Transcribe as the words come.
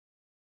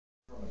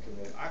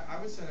made. I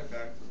would send it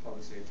back to the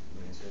Public Safety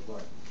Committee and say,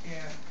 look, you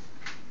can't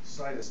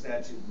cite a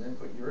statute and then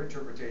put your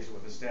interpretation of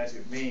what the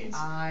statute means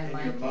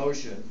in your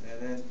motion,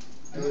 and then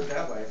do it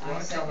that way. If you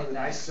want to come with a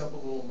nice, simple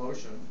little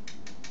motion,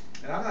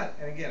 and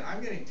again,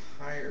 I'm getting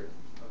tired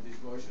of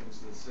these motions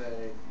that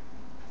say,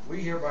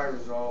 we hereby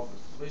resolve that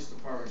the police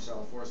department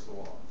shall enforce the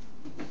law.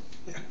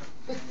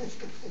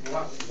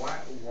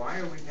 Why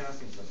are we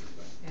passing such a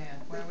thing? Yeah,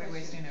 why are we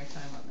wasting our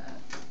time on that?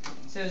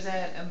 So is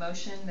that a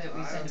motion that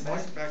we send it back?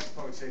 Motion back to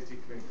Public Safety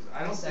Committee, because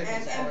I don't think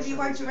it's a And do you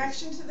want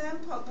direction to them?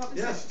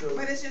 Yes, to.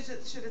 What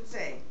should it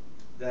say?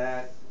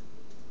 That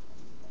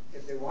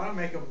if they want to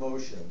make a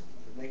motion,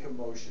 they can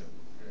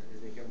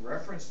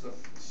reference the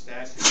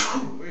statute if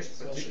they wish,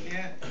 but they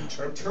can't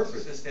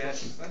interpret the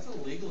statute. That's a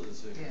legal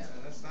decision,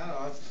 and that's not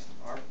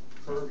our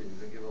purview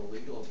to give a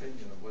legal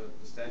opinion of what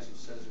the statute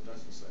says or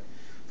doesn't say.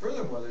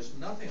 Furthermore, there's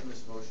nothing in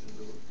this motion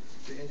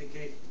to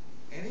indicate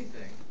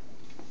anything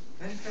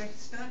that in fact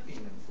it's not being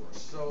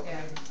enforced. So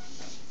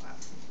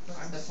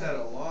I'm just at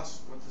a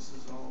loss what this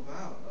is all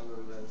about,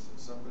 other than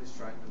somebody's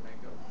trying to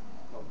make a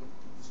public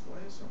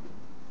display of something.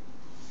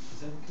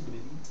 Is that a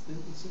committee?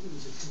 It said it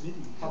was a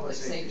committee. Public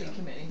Safety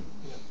Committee.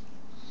 Yeah.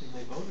 And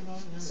they voted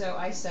on it? So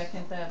I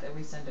second that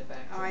we send it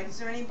back. Alright, is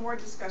there any more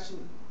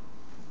discussion?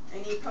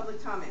 Any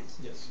public comment?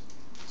 Yes.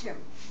 Jim?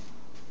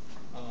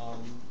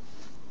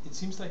 It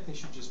seems like they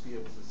should just be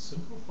able to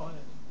simplify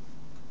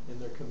it in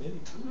their committee.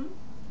 Mm-hmm.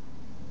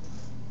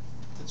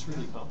 It's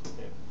really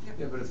complicated. Yep.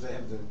 Yeah, but if they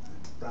have the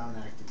Brown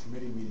Act, the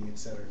committee meeting, et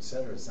cetera, it's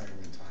not going to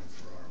be in time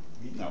for our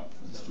meeting. No,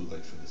 it's too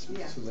late for this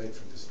meeting. It's too late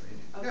for this meeting.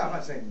 Okay. Yeah, I'm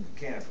not saying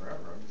you can't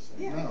forever, I'm just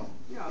saying. Yeah.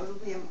 No. It'll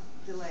be a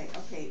delay.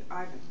 Okay,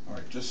 Ivan. All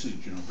right, just so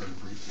you know very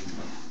briefly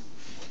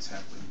what's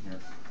happening here.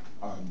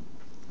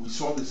 We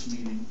saw this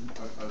meeting,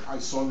 I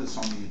saw this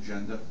on the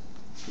agenda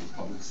for the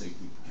Public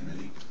Safety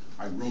Committee.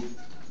 I wrote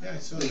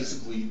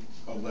basically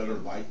a letter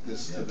like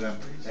this to them,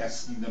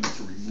 asking them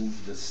to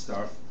remove this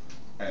stuff,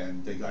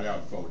 and they got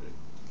outvoted.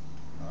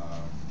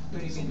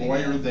 There was a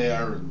lawyer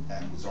there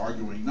and was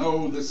arguing,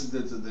 no, this is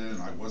this,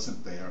 and I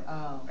wasn't there.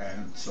 Oh.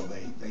 And so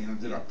they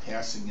ended up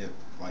passing it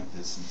like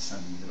this and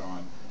sending it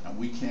on. And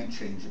we can't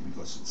change it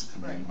because it's a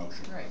committee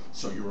motion. Right.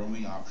 So your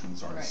only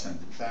options are to send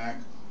it back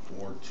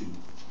or to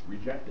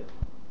reject it.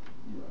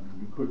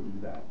 You could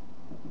do that.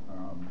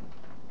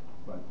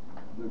 But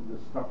the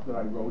stuff that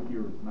I wrote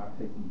here is not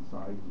taking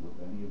sides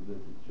with any of this.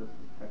 It's just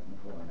a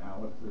technical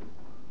analysis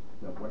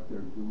that what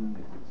they're doing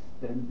is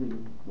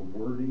extending the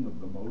wording of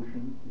the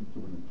motion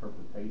into an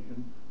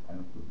interpretation.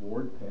 And if the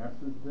board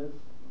passes this,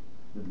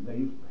 then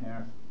they've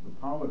passed the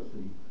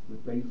policy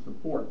that they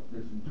support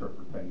this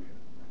interpretation,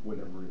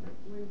 whatever it is.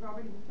 We've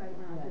already decided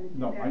we're not going to do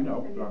No, that. I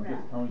know, but I'm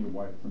just telling you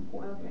why it's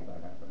important that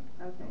that happens.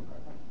 Okay.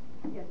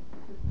 Yes.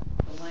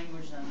 The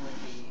language then with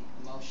the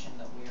motion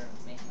that we are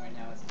making right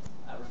now is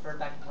referred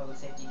back to Public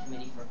Safety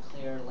Committee for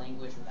clear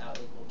language without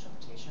legal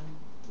interpretation.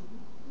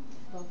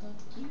 Bolta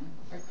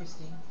or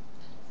Christine?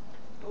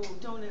 Oh,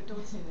 don't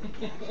say that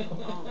again.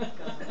 Oh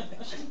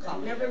God. I'll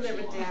never live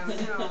it down.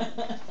 No. I'm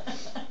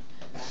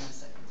a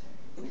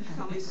secretary. You can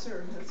call me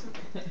sir. That's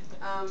okay.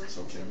 It's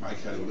okay.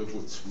 Mike had to live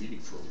with Sweetie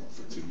for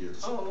 2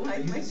 years. Oh, my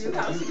new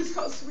house is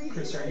called Sweetie.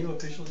 Chris, are you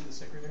officially the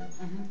secretary?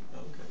 Mm-hmm. Oh,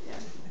 okay. Yeah.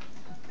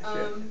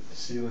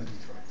 Seal and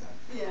interrupt that.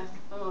 Yeah.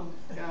 Oh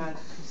God.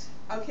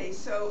 Okay.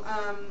 So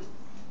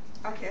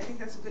okay, I think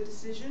that's a good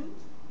decision.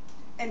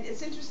 And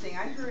it's interesting,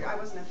 I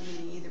wasn't at the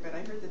meeting either, but I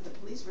heard that the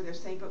police were there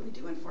saying, but we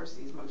do enforce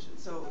these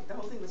motions. So the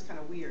whole thing was kind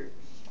of weird.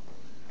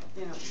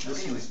 You know, so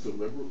This anyway. was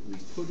deliberately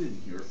put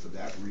in here for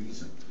that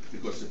reason,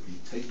 because if you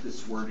take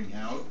this wording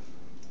out,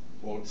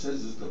 all it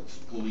says is the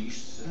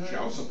police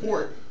shall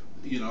support,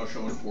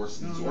 shall enforce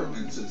these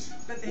ordinances.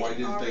 But they Why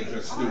didn't they already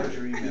just do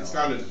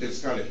it?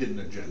 It's got a hidden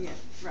agenda. Yeah,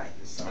 right.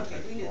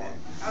 Okay, we knew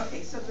that.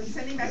 Okay, so the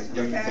sending back to You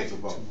the have to back. take a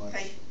vote.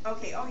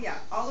 Okay, oh yeah,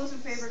 all those in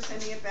favor of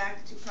sending it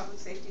back to public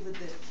safety with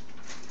the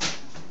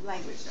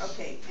language?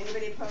 Okay,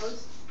 anybody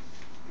opposed?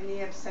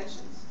 Any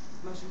abstentions?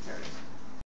 Motion carries.